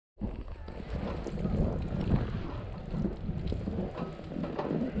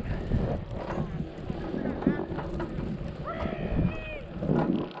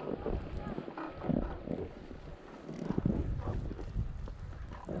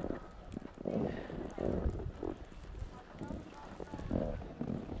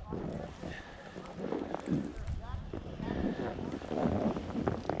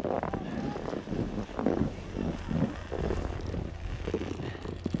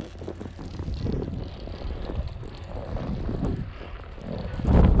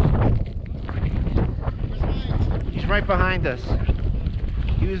right behind us.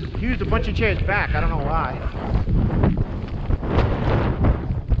 He was a bunch of chairs back. I don't know why.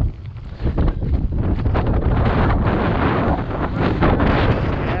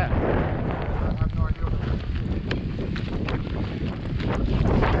 Yeah. I have no idea.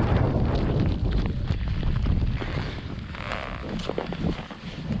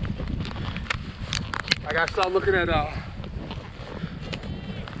 I gotta start looking at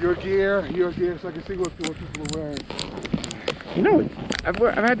your gear, so I can see what people are wearing. You know, I've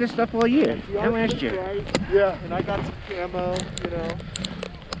had this stuff all year. And last year. Right. Yeah, and I got some camo, you know.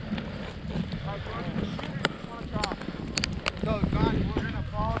 So, guys, we're gonna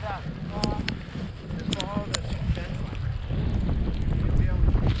follow that. Just follow this fence line. You'll be able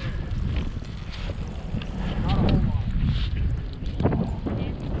to see it. Not a whole lot.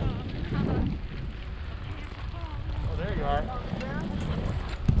 Oh, there you are.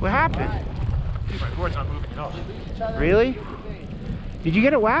 What happened? My board's not moving at all. Really? Did you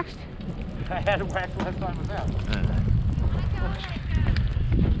get it waxed? I had it waxed last time I was out.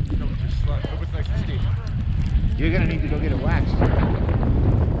 What's next to Steve? You're gonna need to go get it waxed.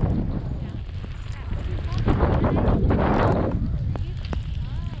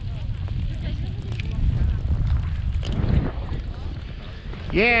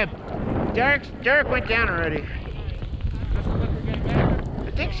 Yeah, Derek went down already.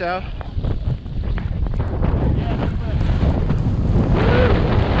 I think so.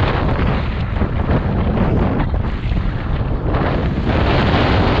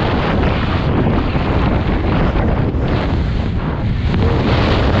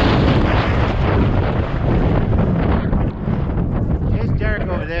 There's Derek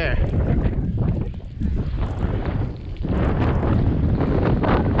over there.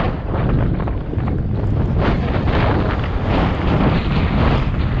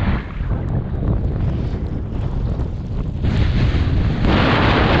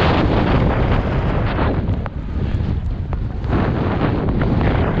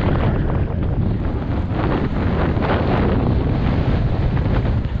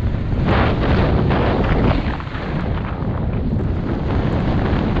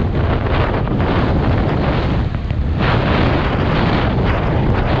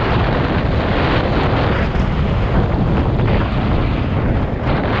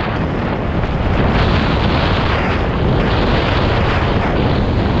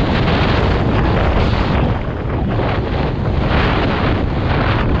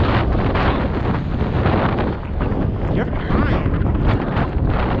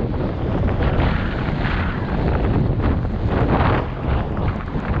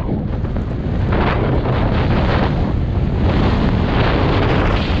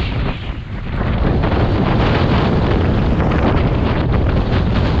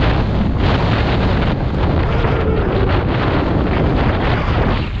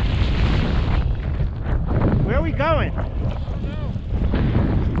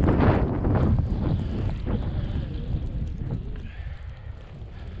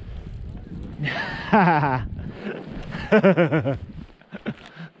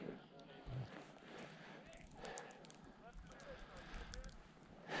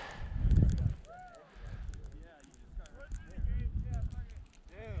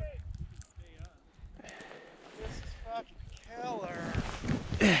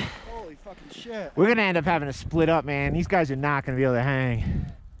 Holy fucking shit. We're gonna end up having to split up, man. These guys are not gonna be able to hang.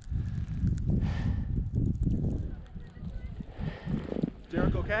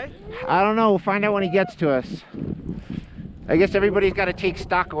 Derek okay? I don't know. We'll find out when he gets to us. I guess everybody's got to take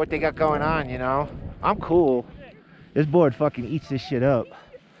stock of what they got going on, you know? I'm cool. This board fucking eats this shit up.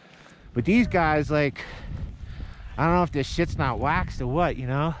 But these guys, like, I don't know if this shit's not waxed or what, you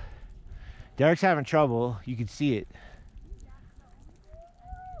know? Derek's having trouble. You can see it.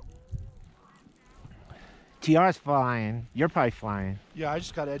 TR's flying. You're probably flying. Yeah, I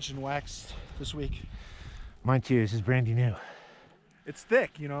just got edged and waxed this week. Mine too. This is brandy new. It's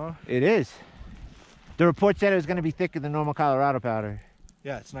thick, you know? It is. The report said it was going to be thicker than normal Colorado powder.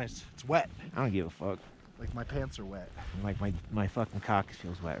 Yeah, it's nice. It's wet. I don't give a fuck. Like my pants are wet. Like my fucking cock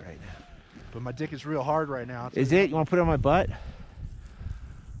feels wet right now. But my dick is real hard right now. Is it? You want to put it on my butt?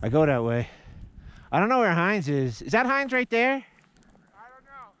 I go that way. I don't know where Heinz is. Is that Heinz right there? I don't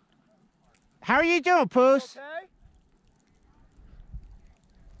know. How are you doing, Poos? Okay?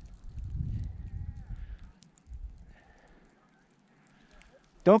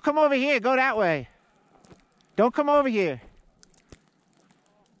 Don't come over here. Go that way. Don't come over here.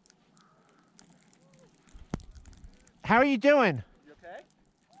 How are you doing? You okay?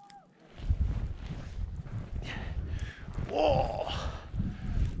 Whoa.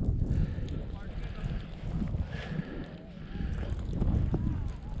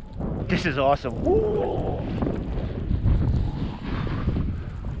 This is awesome. Woo.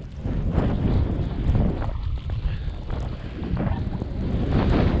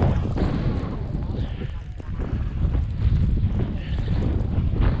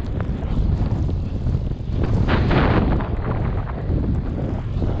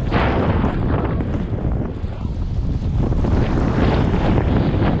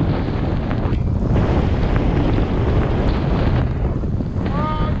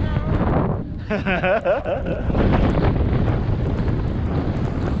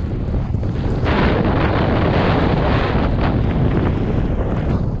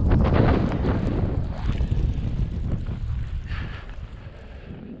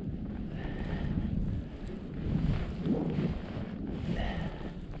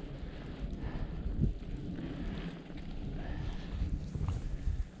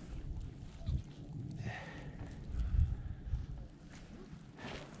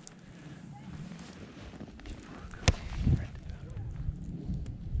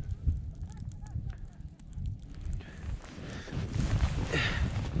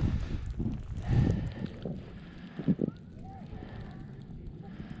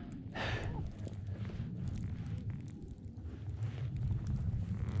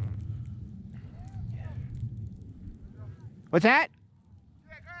 What's that?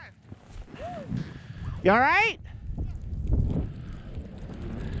 Yeah, go ahead. You all right?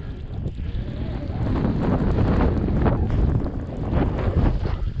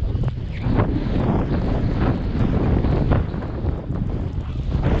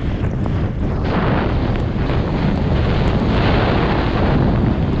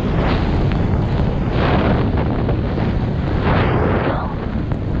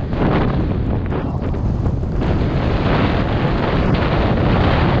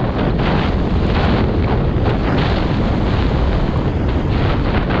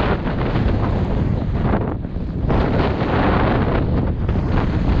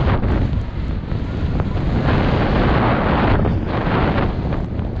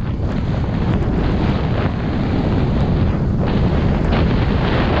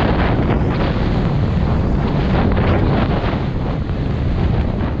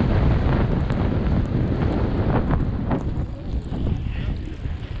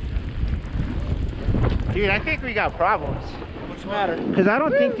 Dude, I think we got problems. What's the matter? Because I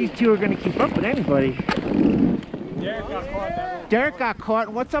don't think these two are going to keep up with anybody. Derek got caught. Derek got caught.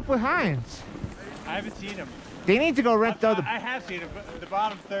 What's up with Hines? I haven't seen him. They need to go rent the other. I have seen him, but the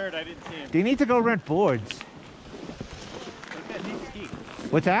bottom third, I didn't see him. They need to go rent boards. Those guys need to ski.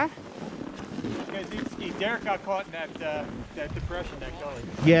 What's that? Those guys need to ski. Derek got caught in that depression, that gully.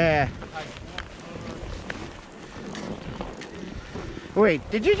 Yeah. Wait,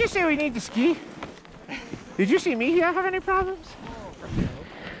 did you just say we need to ski? Did you see me here have any problems?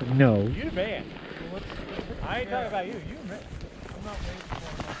 No. You the man. I ain't talking about you. You the man.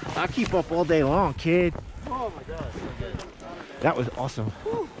 I'll keep up all day long, kid. Oh my God. That was awesome.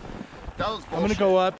 That was bullshit. I'm gonna go up.